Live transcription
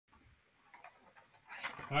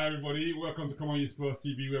Hi everybody, welcome to Come On You Spurs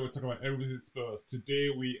TV where we talk about everything Spurs. Today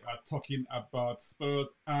we are talking about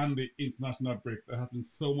Spurs and the international break. There has been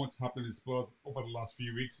so much happening in Spurs over the last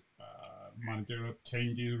few weeks. Managerial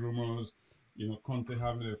changes, rumours, Conte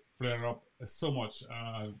having a flare up. There's so much,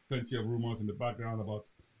 plenty of rumours in the background about,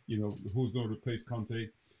 who's going to replace Conte.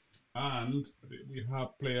 And we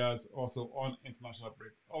have players also on international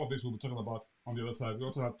break. All of this we'll be talking about on the other side. We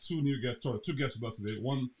also have two guests with us today.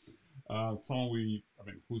 One someone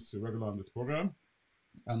who's a regular on this program,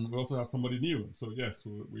 and we also have somebody new. So yes,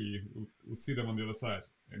 we'll see them on the other side.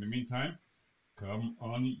 In the meantime, come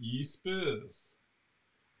on, ye Spurs!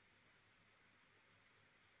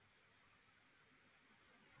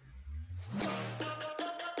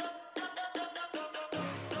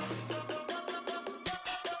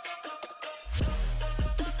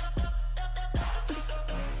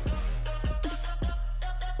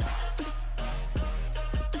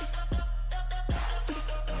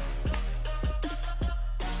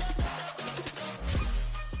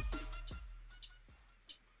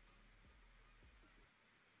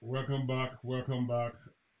 Welcome back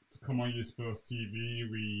to Come On You Spurs TV.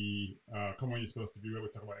 We Come On You Spurs TV where we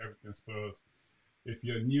talk about everything Spurs. If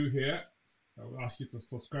you're new here, I will ask you to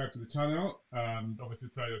subscribe to the channel and obviously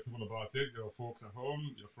tell your people about it, your folks at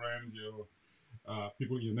home, your friends, your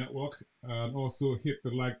people in your network, and also hit the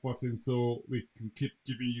like button so we can keep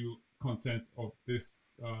giving you content of this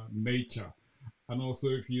nature. And also,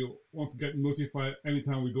 if you want to get notified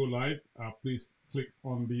anytime we go live, please click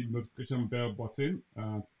on the notification bell button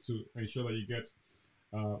to ensure that you get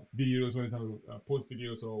videos anytime we post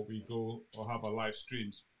videos or we go or have our live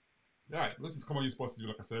streams. Right, this is Come On You Sports TV.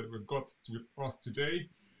 Like I said, we've got with us today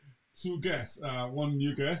two guests, one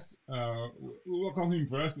new guest. We'll welcome him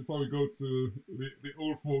first before we go to the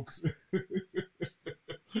old folks.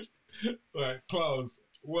 Right, Klaus,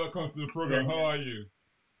 welcome to the program. How are you?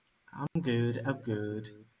 I'm good. I'm good.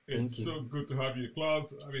 Thank It's you. so good to have you,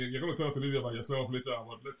 Klaus. I mean, you're going to tell us a little bit about yourself later,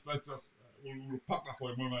 but let's just we'll park that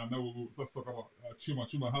for a moment, and then we'll just talk about Chuma.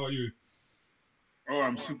 Chuma, how are you? Oh,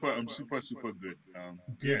 I'm super good.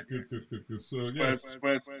 Yeah, Good. So Spurs, yes,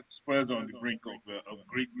 Spurs, Spurs are on the brink of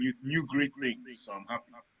great new great things. So I'm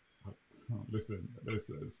happy. listen, there's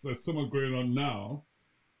so much going on now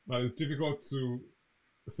that it's difficult to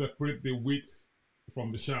separate the wheat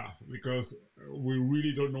from the chaff because we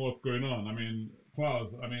really don't know what's going on. I mean,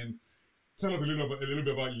 Klaus, tell us a little bit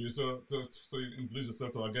about you, so you introduce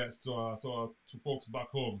yourself to our guests, to folks back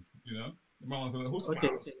home. You might want to say, who's Okay.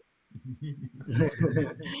 Klaus?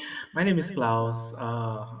 My name is Klaus.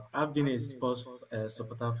 I've been a sports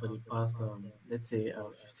supporter for the past, let's say,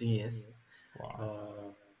 15 years. Wow.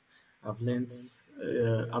 Uh, I've learned,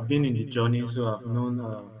 I've been in the journey, so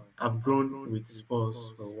I've grown with sports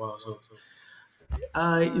for a while. So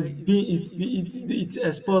it's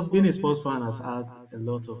a sports. Being a sports fan has had a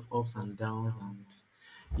lot of ups and downs and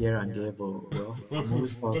here and there, but well, I'm welcome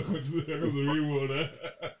always to proud to welcome to be a the sports. real world. Eh?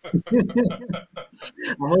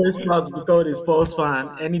 I'm always proud to be called a sports fan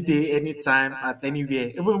any day, anytime, at anywhere.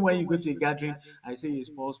 Even when you go to a gathering, I say you're a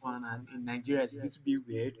sports fan, and in Nigeria, it's a little bit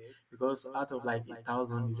weird because out of like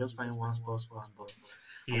 1,000, you just find one sports fan. But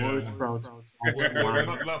I'm always Yeah. proud to match We're one.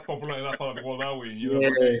 not that popular in that part of the world, are we? Yeah,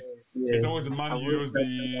 It's always the yes. Man I'm always U's, proud to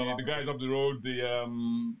be the guys up the road, the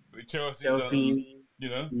Chelsea's, and Chelsea, you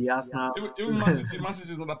know, the Arsenal. even Man City. Man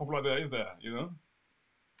City is not that popular there, is there?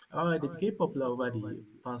 They became popular over the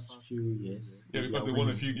past few years Yeah, with because their they won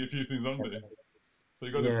a winnings. few things, don't they? So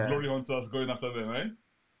you got the Yeah, glory hunters going after them, right?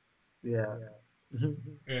 yeah.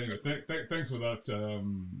 Anyway, thanks for that,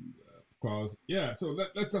 Klaus. Yeah, so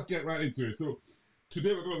let's just get right into it. So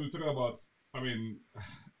today we're going to be talking about,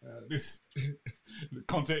 this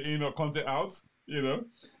content in or content out,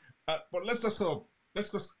 but let's just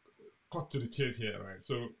cut to the chase here, right?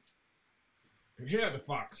 So here are the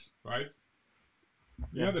facts, right?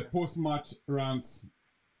 You Yeah. had the post-match rant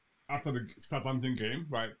after the Southampton game,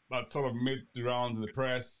 right? That sort of made the rounds in the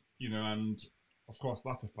press, and of course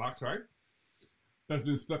that's a fact, right? There's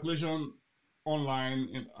been speculation online,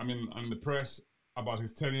 in the press about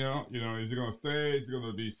his tenure. Is he going to stay? Is he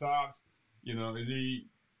going to be sacked? Is he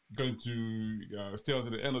going to stay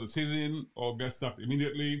until the end of the season or get sacked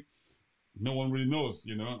immediately? No one really knows,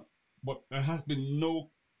 But there has been no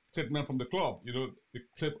statement from the club.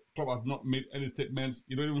 The club has not made any statements.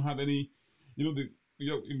 You don't even have any, in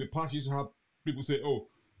the past you used to have people say, oh,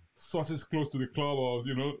 sources close to the club or,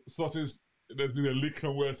 sources, there's been a leak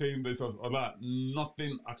somewhere saying this or that.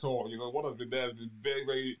 Nothing at all. What has been there has been very,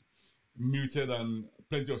 very muted and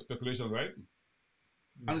plenty of speculation, right?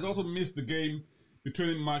 And it's also missed the game, the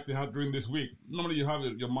training match they had during this week. Normally you have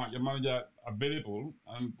your manager available,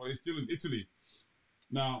 but he's still in Italy.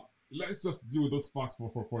 Now, let's just deal with those facts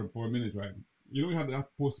for a minute, right? You know, we had that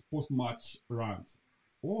post match rant.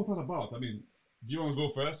 What was that about? I mean, do you want to go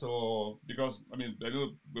first, or because I mean, I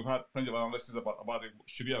know we've had plenty of analysis about it.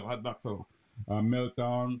 Should he have had that sort of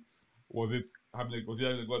meltdown? Was it was he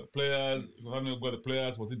having to go at the players? If he was having to go at the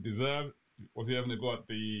players, was it deserved? Was he having to go at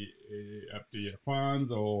the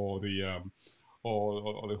fans or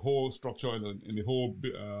or the whole structure in the whole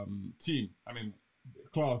team? I mean,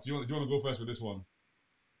 Klaus, do you want to go first with this one?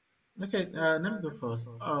 Okay, let me go first.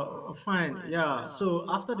 Fine, yeah. So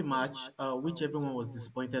after the match, which everyone was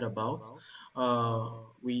disappointed about,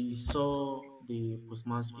 we saw the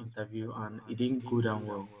post-match interview, and it didn't go down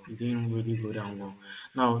well. It didn't really go down well.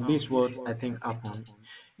 Now, this is what I think happened.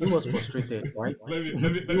 He was frustrated, right?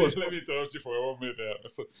 He was Let me interrupt you for 1 minute there.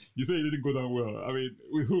 So you say you didn't go down well. I mean,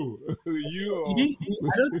 with who? You He or didn't.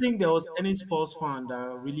 I don't think there was any sports fan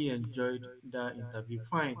that really enjoyed that interview.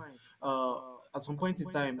 Fine. At some point in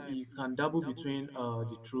time, you can dabble between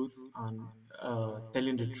the truth and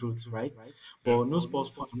telling the truth, right? yeah? But no sports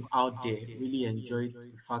fan out there really enjoyed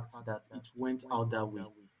the fact that it went out that way.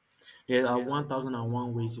 There are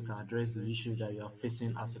 1001 ways you can address the issues that you are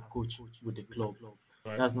facing as a coach with the club.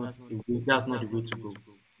 Right. That's not a way, that's not the way to go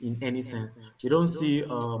in any sense. You don't see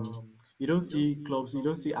clubs, you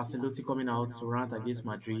don't see Ancelotti coming out to rant against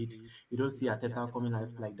Madrid. You don't see Ateta coming out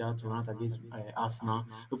like that to rant against Arsenal.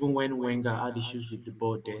 Even when Wenger had issues with the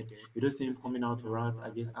board then, you don't see him coming out to rant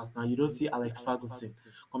against Arsenal. You don't see Alex Ferguson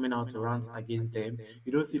coming out to rant against them.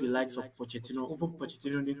 You don't see the likes of Pochettino. Even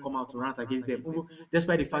Pochettino didn't come out to rant against them. Even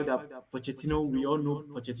despite the fact that Pochettino, we all know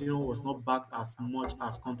Pochettino was not backed as much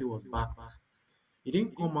as Conte was backed. He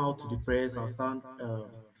didn't come out to the press and start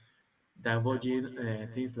diverging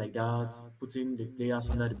things like that, putting the players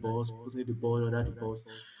under the bus, putting the ball under the bus.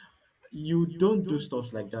 You don't do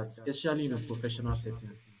stuff like that, especially in a professional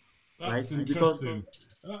settings, right? That's Because interesting.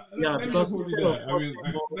 yeah, Let me just because hold you instead of there. I mean,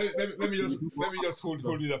 talking more, you do more let me just active.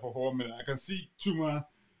 hold you there for 1 minute. I can see Chuma.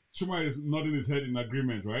 Chuma is nodding his head in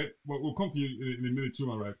agreement, right? But we'll come to you in a minute,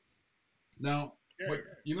 Chuma, right? Now, Yeah. but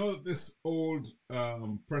you know this old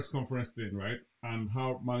press conference thing, right? And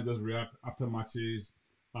how managers react after matches,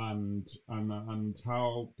 and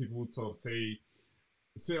how people sort of say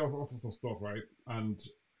all sorts of stuff, right? And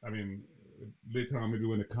I mean, later on, maybe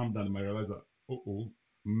when they calm down, they might realize that, oh,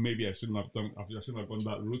 maybe I shouldn't have gone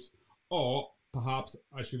that route, or perhaps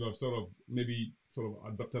I should have maybe sort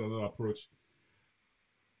of adopted another approach.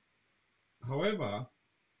 However,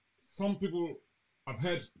 some people, I've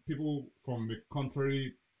heard people from the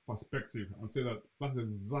contrary perspective and say that that's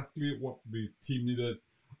exactly what the team needed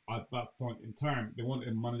at that point in time. They want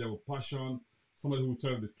a manager with passion, somebody who will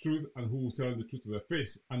tell the truth and who will tell the truth to their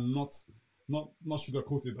face and not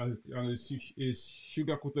sugarcoat it. And is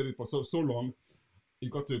sugarcoated it for so long.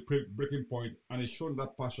 It got to a breaking point, and it's shown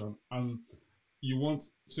that passion. And you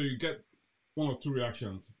get one or two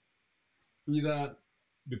reactions. Either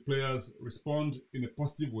the players respond in a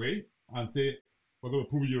positive way and say, "We're going to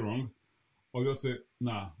prove you wrong," or just say,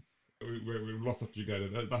 "Nah, we lost what you guys.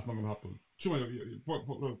 That's not going to happen." Chuma,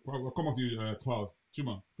 we'll come back to you, Klaus.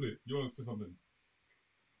 Chuma, please, you want to say something?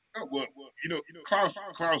 Oh, well, Klaus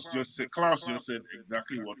just said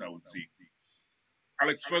exactly what I would say.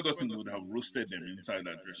 Alex Ferguson would have roasted them inside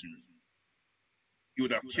that dressing room. He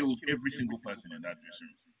would have killed every single person in that dressing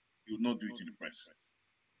room. He would not do it in the press.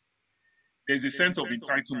 There's a sense of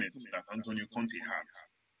entitlement that Antonio Conte has.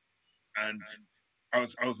 And I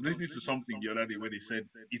was listening to something the other day where they said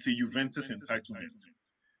it's a Juventus entitlement.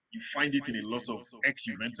 You find it in a lot of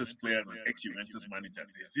ex-Juventus players and ex-Juventus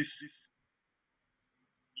managers. There's this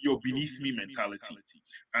 "you're beneath me" mentality,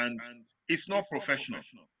 and it's not professional.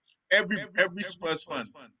 Every Spurs fan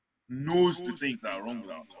knows the things that are wrong with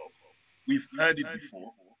our club. We've heard it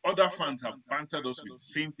before. Other fans have bantered us with the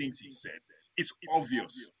same things he said. It's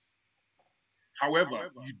obvious.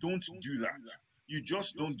 However, you don't do that. You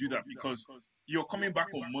just don't do that because you're coming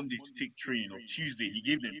back on Monday to take training, or Tuesday. He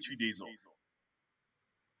gave them 2 days off.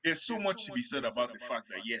 There's so much to be said about the fact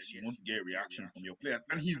that, yes, you want to get a reaction from your players.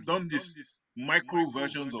 And he's done this micro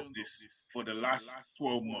versions of this for the last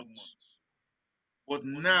 12 months. But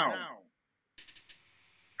now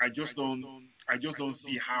I just don't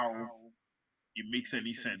see how it makes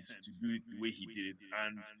any sense to do it the way he did it.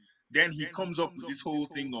 And then he comes up with this whole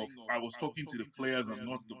thing of, I was talking to the players and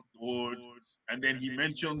not the board. And then he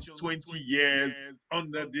mentions 20 years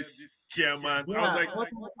under this chairman. I was Yeah, like, I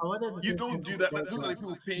wanted to you say don't do something that. about Those are the that.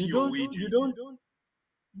 people paying You your don't, you wages. don't,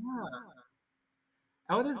 yeah.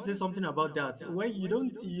 I wanted to say something about that. When you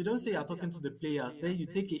don't say you're talking to the players, then you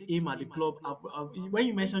take a aim at the club. When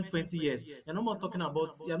you mention 20 years, you're not more talking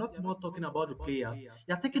about the players.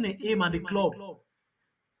 You're taking an aim at the club.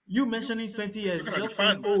 You mentioning 20 years Looking is at the just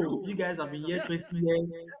saying, fans oh, you too. guys have been here Yeah, 20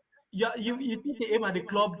 years. You take the aim at the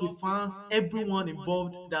club, the fans, everyone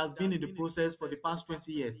involved that has been in the process for the past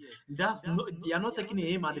 20 years. That's no, they are not taking the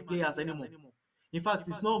aim at the players anymore. In fact,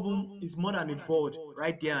 it's not even, it's more than a board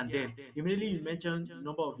right there and then. Immediately you mentioned the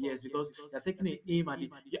number of years because you're taking an aim at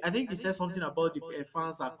the. I think he said something about the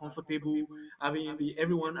fans are comfortable. I mean,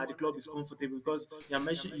 everyone at the club is comfortable because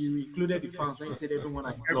you included the fans when you said everyone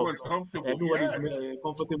at the club. everyone's comfortable. Everybody is Yes,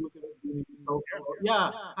 comfortable.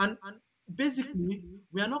 Yeah, and basically,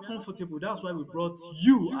 we are not comfortable. That's why we brought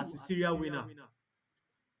you as a serial winner.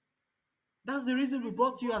 That's the reason we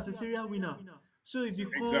brought you as a serial winner. So if you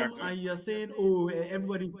come exactly. and you're saying, "Oh,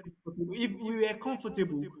 everybody," if we were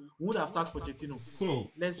comfortable, we would have sacked Pochettino. So,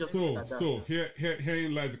 Let's just put it so, at that. so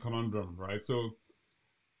herein lies the conundrum, right? So,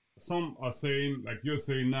 some are saying, like you're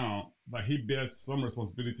saying now, that he bears some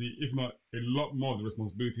responsibility, if not a lot more of the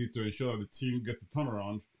responsibility, to ensure that the team gets the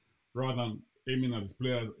turnaround, rather than aiming at his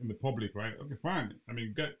players in the public, right? Okay, fine. I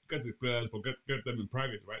mean, get the players, but get them in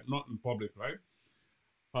private, right? Not in public, right?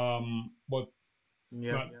 But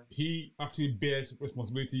Yeah, that he actually bears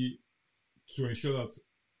responsibility to ensure that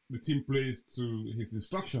the team plays to his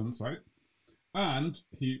instructions, right? And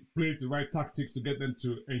he plays the right tactics to get them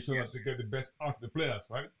to ensure that they Yes, get the best out of the players,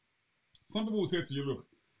 right? Some people will say to you, look,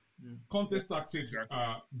 contest tactics exactly.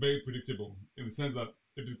 are very predictable in the sense that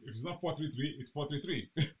if it's not 4-3-3, it's 4-3-3.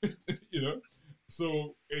 You know?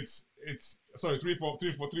 So it's sorry, 3 4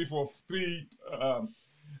 3 4 3 4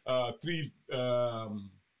 3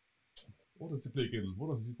 what does he play again? What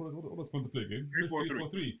does Conte play again? He Three plays four three three. four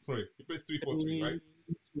three. Sorry, he plays 3-4-3, right?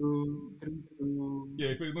 3-2, Yeah,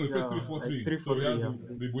 he plays three yeah, four like three. three So four he three. has Yeah,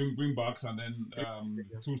 the wing backs and then yeah.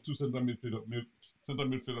 two center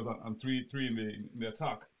midfielders and three in the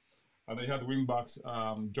attack. And then you had the wing backs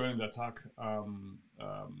joining the attack down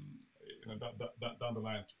the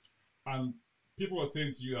line. And people were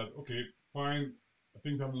saying to you that, okay, fine,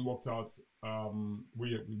 things haven't worked out.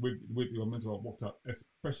 We were meant to have worked out,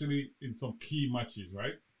 especially in some key matches,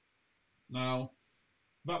 right? Now,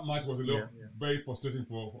 that match was a little Yeah. very frustrating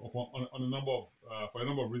on a number of for a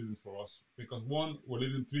number of reasons for us. Because one, we're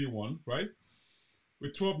leading 3-1, right?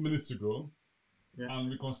 With 12 minutes to go, Yeah. and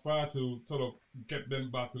we conspire to sort of get them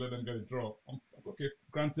back to let them get a draw. Okay,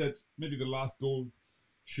 granted, maybe the last goal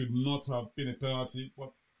should not have been a penalty,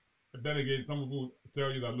 but then again, some people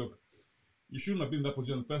tell you that look, you shouldn't have been in that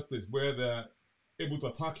position in the first place where they're able to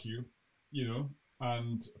attack you, you know,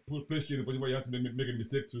 and place you in a position where you have to make a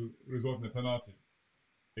mistake to result in a penalty.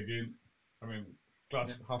 Again, I mean, Yeah.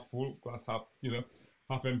 glass half full, glass half,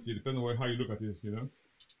 half empty, depending on how you look at it,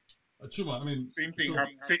 Chuma, I mean, Same thing so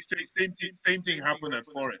happened. Same thing happened at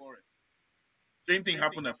Forest. Same thing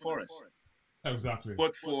happened at Forest. exactly.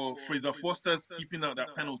 But for Fraser Foster's keeping out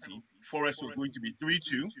that penalty, Forest was going to be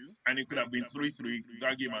 3-2, and it could have been 3-3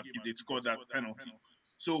 that game if they'd scored that penalty.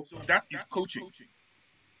 So that is coaching.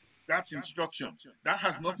 That's instruction. That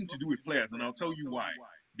has nothing to do with players, and I'll tell you why.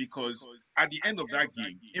 Because at the end of that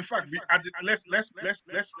game, in fact,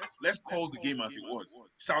 let's call the game as it was.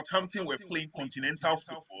 Southampton were playing continental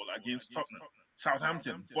football against Tottenham.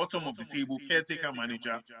 Southampton, bottom of the table, caretaker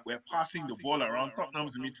manager, were passing the ball around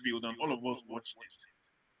Tottenham's midfield, and all of us watched it.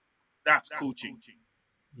 That's coaching.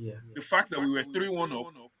 Yeah. The fact that we were 3-1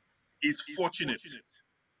 up is fortunate.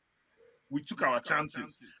 We took our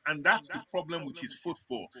chances. And that's the problem with his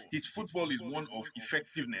football. His football is one of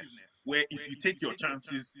effectiveness, where if you take your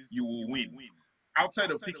chances, you will win.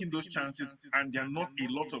 Outside of taking those chances, and there are not a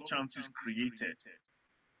lot of chances created,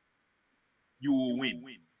 you will win.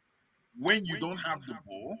 When you don't have the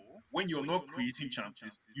ball, when you're not creating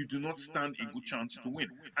chances, you do not stand a good chance to win.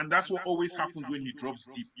 And that's what always happens when he drops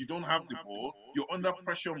deep. You don't have the ball, you're under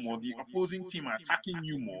pressure more, the opposing team are attacking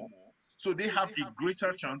you more. So they have a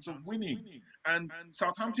greater chance of winning. And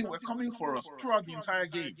Southampton were coming for us throughout the entire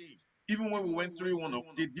game. Even when we went 3-1 up,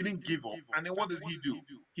 they didn't give up. And then what does he do?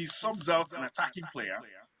 He subs out an attacking player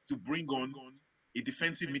to bring on a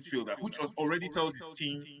defensive midfielder, which already tells his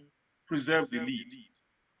team, preserve the lead.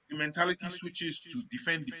 The mentality switches to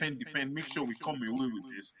defend, defend, defend, make sure we come away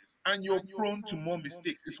with this. And you're prone to more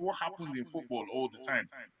mistakes. It's what happens in football all the time.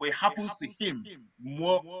 But it happens to him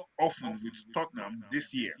more often with Tottenham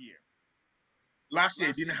this year. Last year,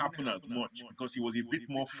 it didn't happen as much because he was a bit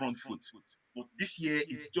more front foot. But this year,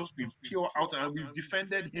 it's just been pure out, and we've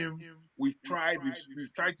defended him. We've tried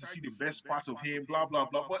to see the best part of him, blah blah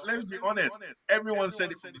blah. But let's be honest, everyone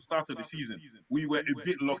said it from the start of the season. We were a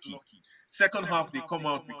bit lucky. Second half, they come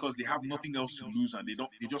out because they have nothing else to lose, and they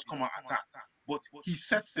just come out attack. But he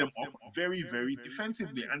sets them up very, very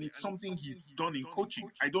defensively, and it's something he's done in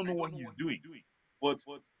coaching. I don't know what he's doing, but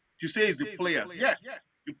To say it's the players, yes,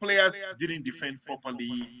 the players didn't defend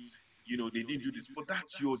properly. They didn't do this, but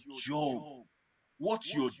that's your job.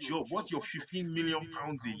 What's your job? What's your 15 million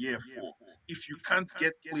pounds a year for? If you can't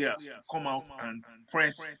get players to come out and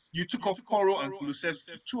press, you took off Poro and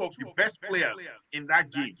Kulusevski, two of the best players in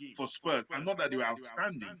that game for Spurs. And not that they were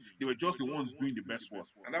outstanding, they were just the ones doing the best work.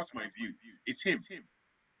 And that's my view. It's him.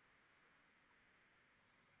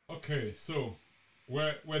 Okay, so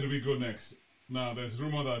where do we go next? Now, there's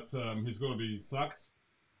rumor that he's going to be sacked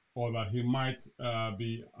or that he might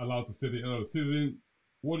be allowed to stay the end of the season.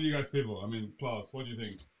 What do you guys favor? I mean, Klaus, what do you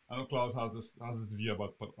think? I know Klaus has this view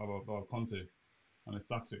about Conte and his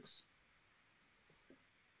tactics.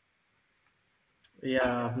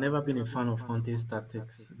 Yeah, I've never been a fan of Conte's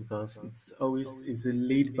tactics because it's a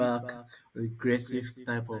laid back, aggressive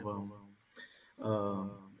type of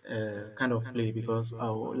kind of play. Because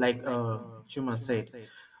like Chuma said,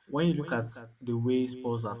 when you look at the way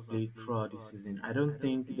Spurs have played throughout the season, I don't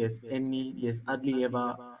think there's hardly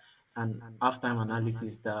ever an halftime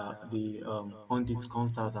analysis that the pundits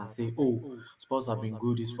comes out and say, "Oh, Spurs have been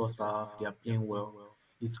good this first half. They are playing well."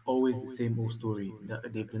 It's always the same old story.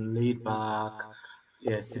 They've been laid back,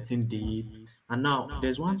 yeah, sitting deep. And now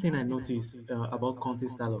there's one thing I noticed about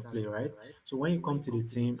Conte's style of play, right? So when you come to the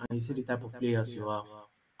team and you see the type of players you have,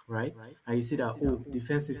 right? And you see that, oh,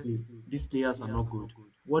 defensively, these players are not good.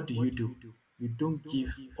 What do? You don't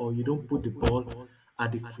give or you don't put the ball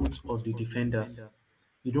at the foot of the defenders.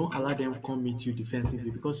 You don't allow them come meet you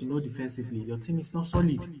defensively because you know defensively your team is not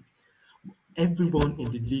solid. Everyone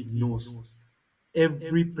in the league knows.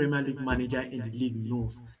 Every Premier League manager in the league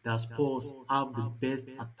knows that Spurs have the best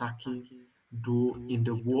attacking duo in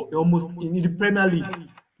the world, almost in the Premier League.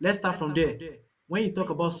 Let's start from there. When you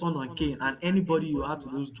talk about Son and Kane and anybody you add to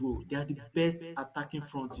those duo, they are the best attacking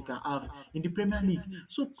front you can have in the Premier League.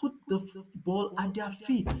 So put the ball at their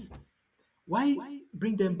feet. Why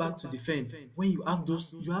bring them back to defend when you have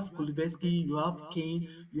those? You have Kuliveski, you have Kane,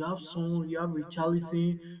 you have Son, you have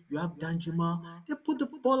Richarlison, you have Danjuma. They put the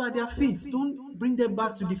ball at their feet. Don't bring them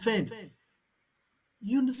back to defend.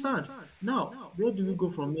 You understand? Now, where do we go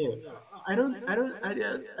from here? I don't.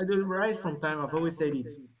 Right from time, I've always said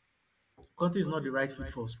it. Conte is not the right fit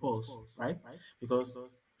for Spurs, right? Because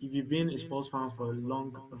if you've been a Spurs fan for as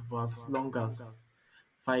long as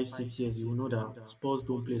 5, 6 years, you will know that Spurs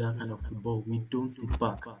don't play that kind of football. We don't sit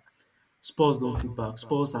back. Spurs don't sit back.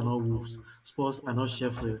 Spurs are not Wolves. Spurs are not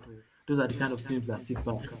Sheffield. Those are the kind of teams that sit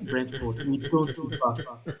back. Brentford, we don't sit back.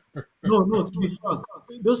 No, no, to be frank,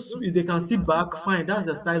 those if they can sit back, fine. That's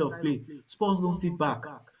the style of play. Spurs don't sit back.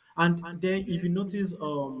 And then if you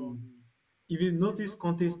notice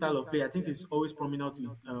Conte's style of play, I think it's always prominent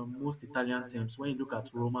with most Italian teams. When you look at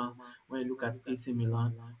Roma, when you look at AC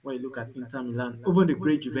Milan, when you look at Inter Milan, even the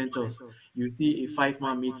great Juventus, you see a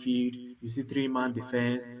five-man midfield, you see three-man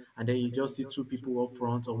defense, and then you just see two people up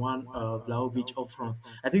front or one Vlahovic up front.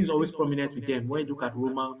 I think it's always prominent with them. When you look at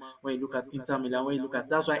Roma, when you look at Inter Milan, when you look at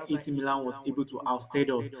that's why AC Milan was able to outstay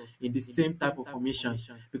us in the same type of formation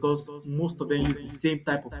because most of them use the same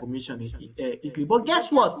type of formation in Italy. But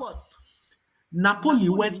guess what? Napoli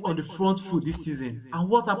went on the front foot this season, and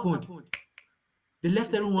what happened? They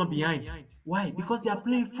left everyone behind. Why? Because they are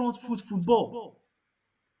playing front foot football.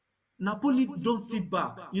 Napoli don't sit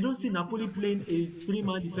back. You don't see Napoli playing a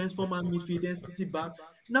three-man defense, four-man midfield, then sitting back.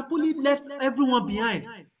 Napoli left everyone behind.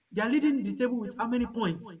 They are leading the table with how many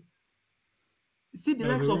points? See the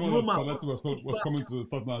There's a likes of rumor that Roma. Spalletti was coming to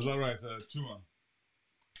Tottenham. Is that right, Chuma?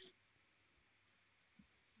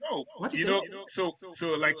 No, What do you say? so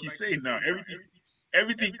like you say now,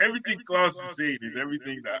 everything Klaus is saying is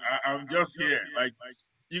everything that I'm just here. Like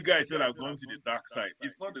you guys said, I've gone to the dark side.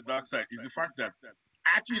 It's not the dark side. It's the fact that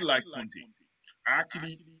I actually like Conte. I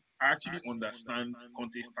actually understand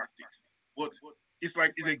Conte's tactics. But it's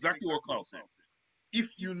exactly what Klaus said.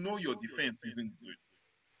 If you know your defense isn't good,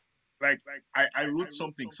 like I wrote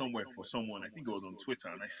something somewhere for someone, I think it was on Twitter,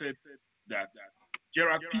 and I said that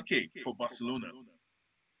Gerard Piqué for Barcelona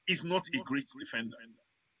is not a great defender.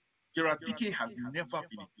 Gerard Piqué has never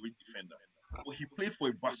been a great defender. But he played for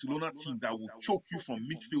a Barcelona team that will choke you from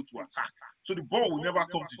midfield to attack. So the ball will never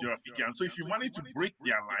come to Gerard Piqué. And so if you manage to break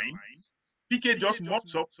their line, Piqué just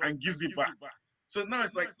mops up and gives it back. So now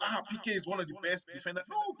it's like, Piqué is one of the best defenders.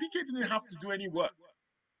 No, Piqué didn't have to do any work.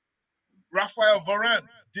 Rafael Varane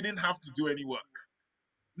didn't have to do any work.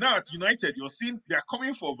 Now at United, you're seeing they're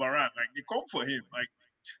coming for Varane. Like they come for him. Like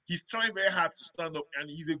he's trying very hard to stand up, and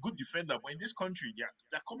he's a good defender. But in this country,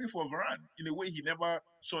 they're coming for Varane in a way he never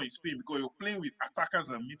saw in Spain because you're playing with attackers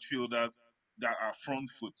and midfielders that are front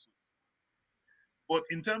foot. But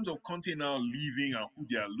in terms of Conte now leaving and who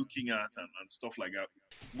they are looking at and stuff like that,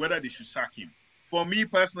 whether they should sack him. For me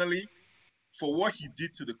personally, for what he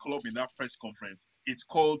did to the club in that press conference, it's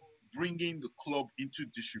called bringing the club into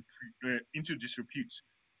disrepute.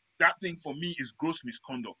 That thing for me is gross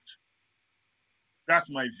misconduct. That's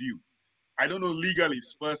my view. I don't know legally if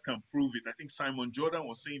Spurs can prove it. I think Simon Jordan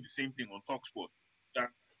was saying the same thing on Talksport. That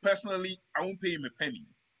personally, I won't pay him a penny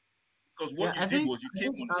because Yeah, what you did was you I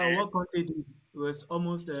came think on air. what Conte did was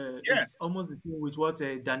almost Yes, it's almost the same with what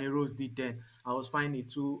Danny Rose did then. I was fined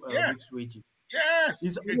 2 weeks yes, wages. yes,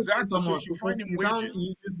 It's almost exactly. So you tantamount should because find him you can't wages.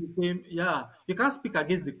 use the same. Yeah, you can't speak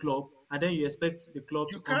against the club and then you expect the club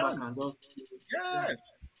You to come back can't. and just yeah. Yes,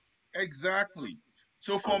 exactly.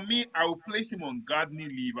 So for me, I will place him on gardening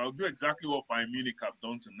leave. I'll do exactly what Bayern Munich have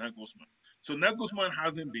done to Nagelsmann. So Nagelsmann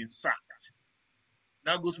hasn't been sacked.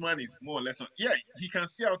 Nagelsmann is more or less on. Yeah, he can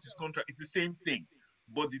see out his contract. It's the same thing,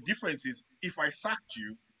 but the difference is if I sacked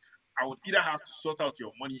you, I would either have to sort out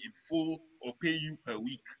your money in full or pay you per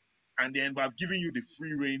week. And then by giving you the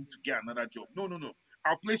free reign to get another job. No, no, no.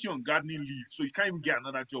 I'll place you on gardening leave. So you can't even get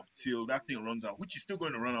another job till that thing runs out, which is still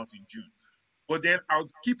going to run out in June. But then I'll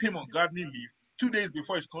keep him on gardening leave. 2 days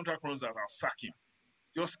before his contract runs out, I'll sack him.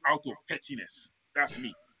 Just out of pettiness. That's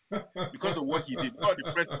me. Because of what he did. Because of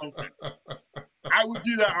the press conference. I would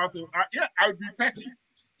do that out of yeah, I would be petty.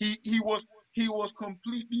 He was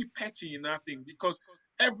completely petty in that thing because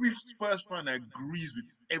every Spurs fan agrees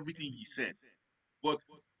with everything he said. But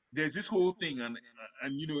there's this whole thing, and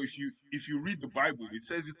if you read the Bible, it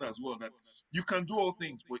says it as well that you can do all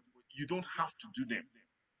things, but you don't have to do them.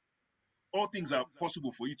 All things are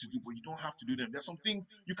possible for you to do, but you don't have to do them. There's some things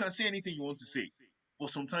you can say anything you want to say, but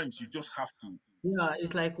sometimes you just have to, Yeah,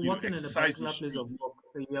 it's like working in a exercise particular place restraint. of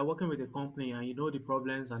work. You are working with a company and you know the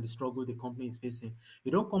problems and the struggle the company is facing.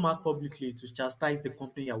 You don't come out publicly to chastise the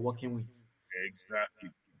company you're working with. Exactly.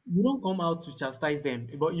 You don't come out to chastise them,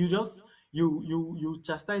 but you just you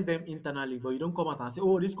chastise them internally, but you don't come out and say,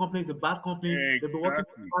 "Oh, this company is a bad company. They've been working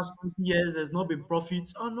for the Exactly. past 20 years. There's not been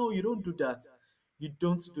profits." Oh no, you don't do that. You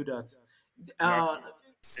don't do that. Uh, Exactly.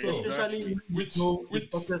 So, Especially Exactly. when you which know the which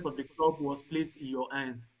success of the club was placed in your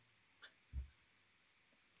hands.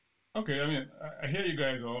 okay, I mean, I hear you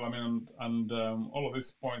guys all. I mean, and all of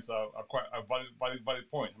these points are quite a valid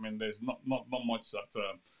point. I mean, there's not much that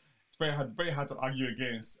it's very hard to argue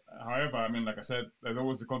against. However, I mean, like I said, there's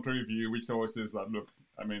always the contrary view, which always says that look,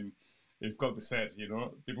 I mean, it's got to be said. You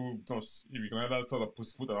know, people just if you can either sort of put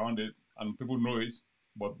foot around it, and people know it,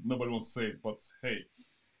 but nobody wants to say it. But hey,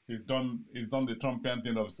 he's done the Trumpian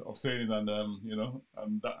thing of saying it, and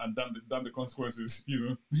and damn the consequences. You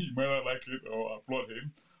know, you might not like it or applaud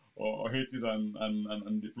him, or hate it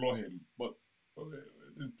and deplore him. But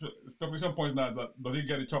the speculation points now is that does he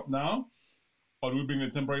get a chop now, or do we bring a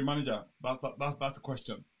temporary manager? That's the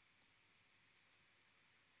question.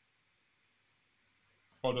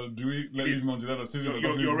 Or do we It leave is. him until the end of the season, or You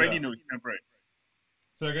doesn't you even already there? know it's temporary.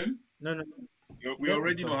 Say again. No, no, no. He We gets the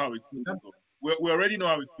already know job. how it's You going to can't- go. We already know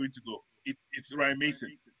how it's going to go. It's Ryan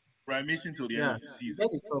Mason. Ryan Mason till the end Yeah, of the you season.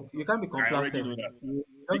 get the job. You can't be I already know complacent. that. You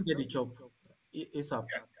Be- just get the job ASAP.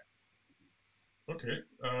 yeah, Okay.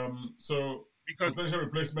 So because potential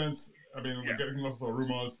replacements. I mean, we're yeah, getting lots of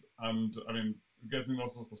rumors, and I mean, getting all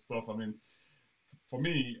sorts of stuff. I mean, for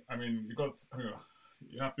me, I mean,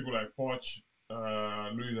 you have people like Poch,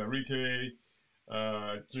 Luis Enrique,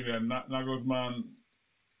 Julian Nagelsmann.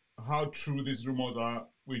 How true these rumors are,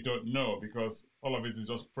 we don't know because all of it is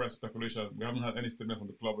just press speculation. We haven't had any statement from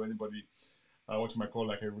the club or anybody, what you might call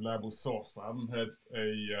like a reliable source. I haven't heard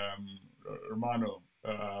a Romano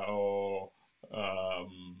or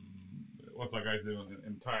what's that guy's name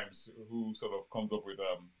in Times who sort of comes up with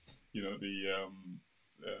the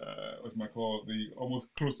what you might call the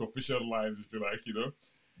almost close to official lines, if you like,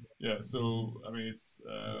 yeah. So I mean,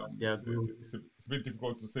 They are good. it's a bit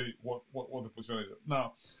difficult to say what the position is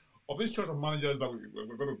now. Of this choice of managers that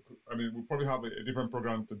we're going to, I mean, we'll probably have a different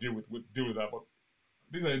program to deal with that. But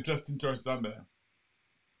these are interesting choices, aren't there?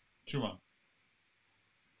 Chuma.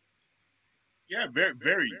 yeah, very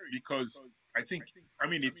very because I think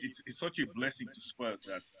it's such a blessing to Spurs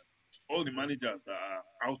that all the managers that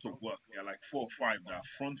are out of work, they're like 4 or 5, they are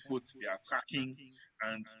front foot, they are attacking,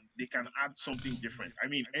 and they can add something different. I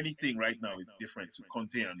mean, anything right now is different to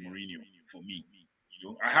Conte and Mourinho for me.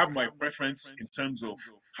 I have my preference in terms of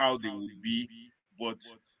how they would be, but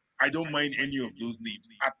I don't mind any of those names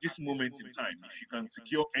at this moment in time. If you can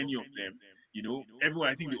secure any of them, everyone.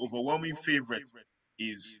 I think the overwhelming favorite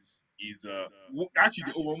is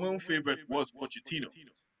actually the overwhelming favorite was Pochettino.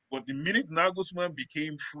 But the minute Nagelsmann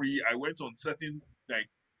became free, I went on certain like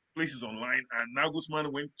places online, and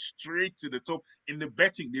Nagelsmann went straight to the top in the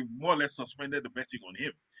betting. They more or less suspended the betting on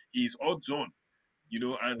him. He's odds on,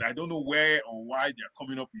 and I don't know where or why they're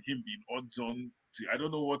coming up with him being odds on. I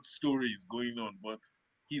don't know what story is going on, but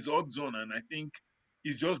he's odds on, and I think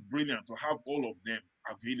it's just brilliant to have all of them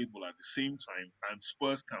available at the same time, and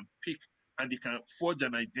Spurs can pick and they can forge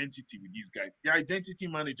an identity with these guys. They're identity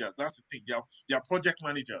managers. That's the thing. They are project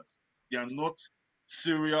managers. They are not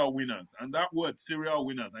serial winners. And that word serial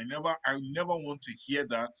winners, I never want to hear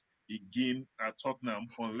that again at Tottenham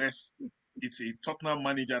unless it's a Tottenham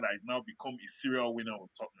manager that has now become a serial winner of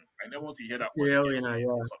Tottenham. I never want to hear that word Serial again winner, from yeah.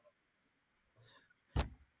 Tottenham.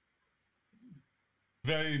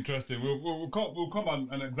 Very interesting. We'll come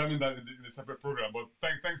and examine that in a separate program. But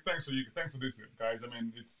thanks for this, guys. I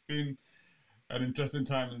mean, it's been an interesting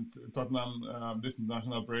time in Tottenham this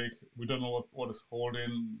international break. We don't know what is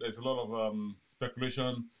holding. There's a lot of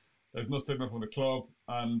speculation. There's no statement from the club,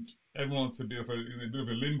 and everyone's in a bit of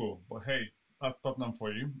a limbo. But hey, that's Tottenham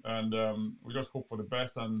for you, and we just hope for the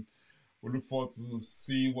best, and we look forward to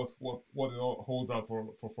seeing what it all holds out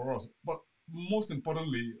for us. But most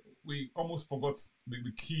importantly, we almost forgot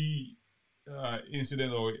the key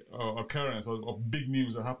incident or occurrence or big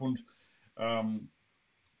news that happened um,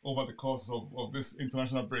 over the course of this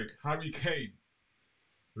international break. Harry Kane,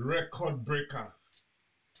 record breaker.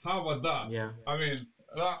 How about that? Yeah. I mean,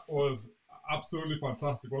 that was absolutely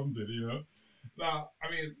fantastic, wasn't it? Now,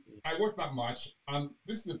 I mean, I watched that match, and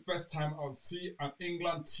this is the first time I'll see an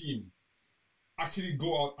England team actually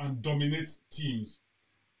go out and dominate teams.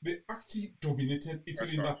 They actually dominated Italy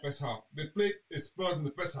First in half. that first half. They played a Spurs in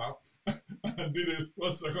the first half and did a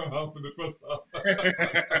Spurs second half in the first half.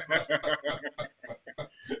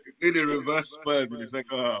 Did a reverse Spurs in the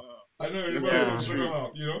second half. I know it was Yeah. the second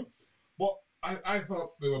half, but I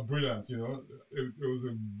thought they were brilliant. It was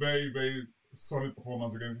a very very solid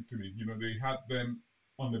performance against Italy. They had them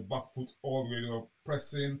on the back foot all the way. They were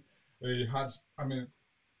pressing. They had, I mean,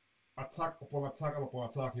 attack upon attack upon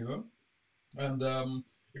attack. And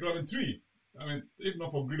it got in three. I mean, if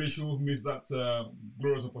not for Grealish who missed that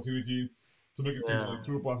glorious opportunity to make it Yeah.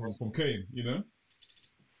 through pass from Kane.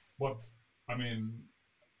 But I mean,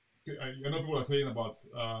 I know people are saying about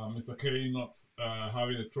Mr. Kane not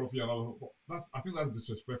having a trophy and all. I think that's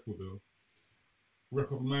disrespectful, though.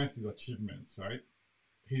 Recognize his achievements, right?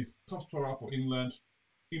 He's top scorer for England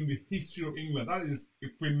in the history of England. That is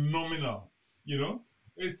phenomenal. It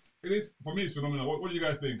is for me. It's phenomenal. What do you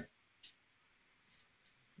guys think?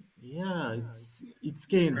 Yeah, it's Red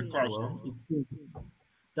Kane. Claus. Well, it's Kane.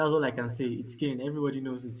 That's all I can say. It's Kane. Everybody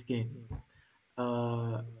knows it's Kane.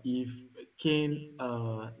 If Kane,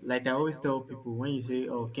 like I always tell people, when you say,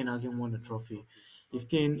 "Oh, Kane hasn't won a trophy," if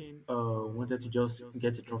Kane wanted to just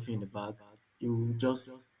get a trophy in the bag, you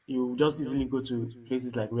just easily go to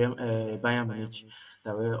places like Bayern Munich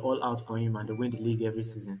that were all out for him and they win the league every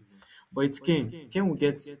season. But it's Kane. Kane will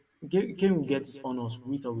get his honors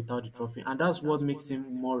with or without the trophy, and that's what makes him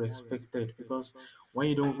more respected. Because when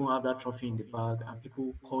you don't even have that trophy in the bag and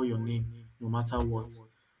people call your name, no matter what,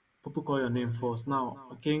 people call your name first.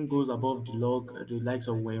 Now, Kane goes above the likes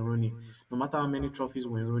of Wayne Rooney. No matter how many trophies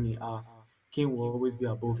Wayne Rooney has, Kane will always be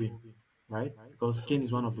above him, right? Because Kane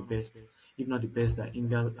is one of the best, if not the best, that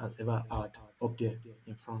India has ever had up there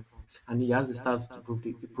in front. And he has the stats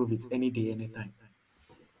to prove it any day, anytime.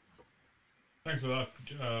 Thanks for that,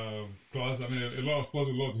 Klaus. I mean, a lot of sports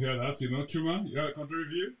would love to hear that. Chuma, you got a country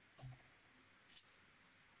review?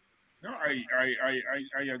 No, I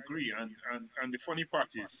agree. And the funny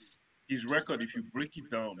part is his record, if you break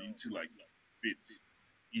it down into like bits,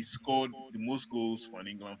 he scored the most goals for an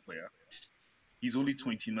England player. He's only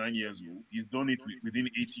 29 years old. He's done it within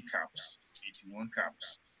 80 caps, 81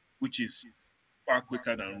 caps, which is far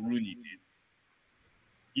quicker than Rooney did.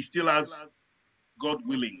 He still has, God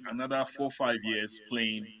willing, another 4 or 5 years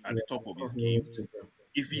playing at Yeah, the top of his 4 years game. to go.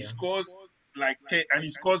 If he Yeah. scores like 10, and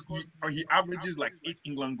he averages like 8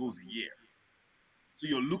 England goals a year. So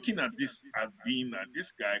you're looking at this as being that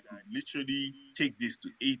this guy could literally take this to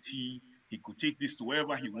 80. He could take this to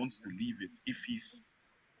wherever he wants to leave it if he's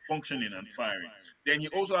functioning and firing. Then he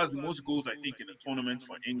also has the most goals, I think, in the tournament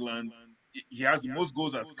for England. He has the most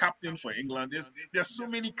goals as captain for England. There's so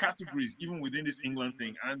many categories even within this England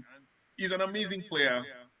thing, and he's an amazing player.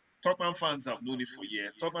 Tottenham fans have known it for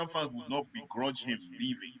years. Tottenham fans would not begrudge him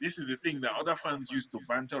leaving. This is the thing that other fans used to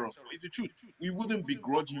banter us. But it's the truth. We wouldn't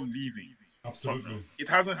begrudge him leaving Tottenham. Absolutely. It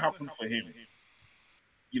hasn't happened for him,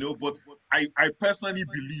 but I personally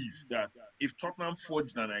believe that if Tottenham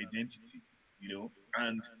forged an identity,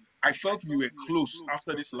 and I felt we were close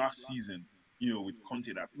after this last season, with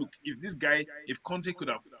Conte, that look, if Conte could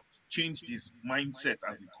have changed his mindset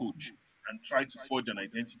as a coach and tried to forge an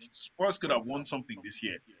identity. Spurs could have won something this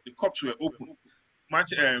year. The cups were open.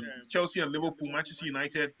 Chelsea and Liverpool, Manchester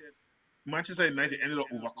United ended up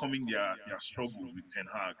overcoming their struggles with Ten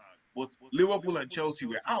Hag. But Liverpool and Chelsea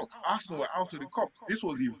were out. Arsenal were out of the cup. This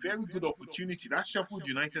was a very good opportunity. That Sheffield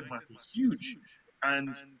United match was huge.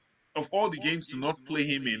 And of all the games to not play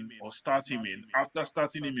him in or start him in, after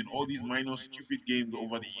starting him in all these minor stupid games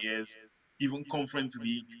over the years, even Conference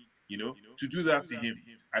League, to do that to him,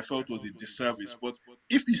 I felt was a disservice. But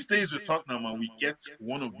if he stays with Tottenham and we get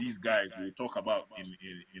one of these guys we'll talk about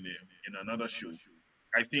in another show,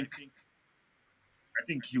 I think I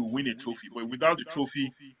think he'll win a trophy. But without the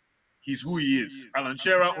trophy, he's who he is. Alan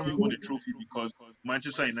Shearer only won a trophy because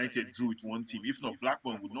Manchester United drew with one team. If not,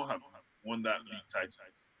 Blackburn would not have won that league title.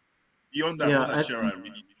 Beyond that, Yeah, what has Shearer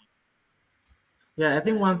really? yeah. I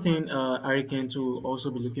think one thing Hurricane to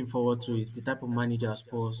also be looking forward to is the type of manager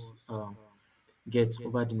Spurs get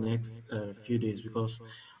over the next few days, because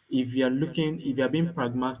if you are being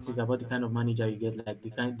pragmatic about the kind of manager you get, like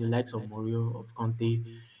the likes of Mourinho, of Conte,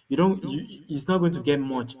 it's not going to get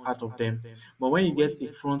much out of them. But when you get a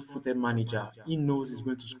front-footed manager, he knows he's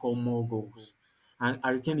going to score more goals. And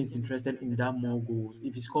Hurricane is interested in that more goals.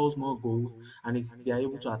 If he scores more goals and they are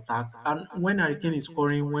able to attack, and when Hurricane is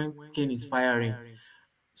scoring, when Kane is firing,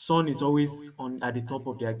 Son is always on at the top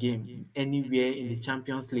of their game anywhere in the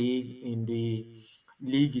Champions League, in the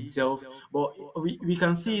league itself. But we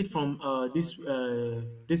can see it from this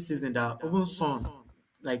season that even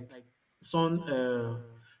like Son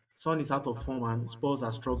Son is out of form and Spurs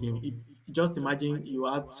are struggling. If just imagine you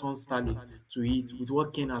add Son Sterling to it with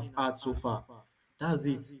what Kane has had so far, that's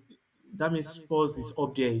it. That means Spurs is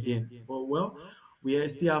up there again. But well,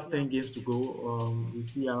 still have 10 games to go. We'll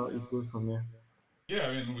see how it goes from here. Yeah,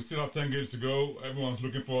 I mean, we still have 10 games to go. Everyone's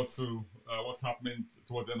looking forward to what's happening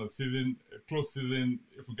towards the end of the season. A close season,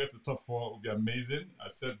 if we get to the top four, it would be amazing. I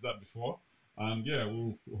said that before. And yeah,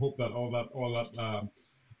 we'll hope that all that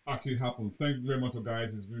actually happens. Thank you very much,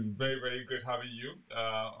 guys. It's been very, very great having you.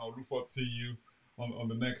 I'll look forward to seeing you on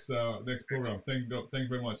the next program. Thank you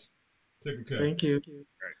very much. Take good care. Thank you.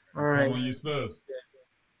 Right. All Come right. on, you Spurs.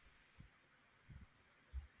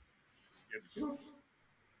 Yes.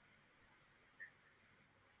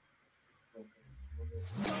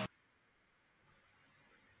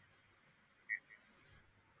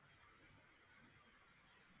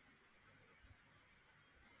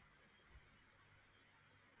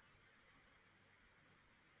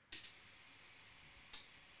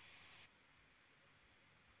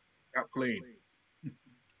 That plane.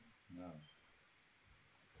 Yeah.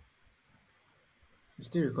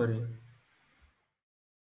 Still recording.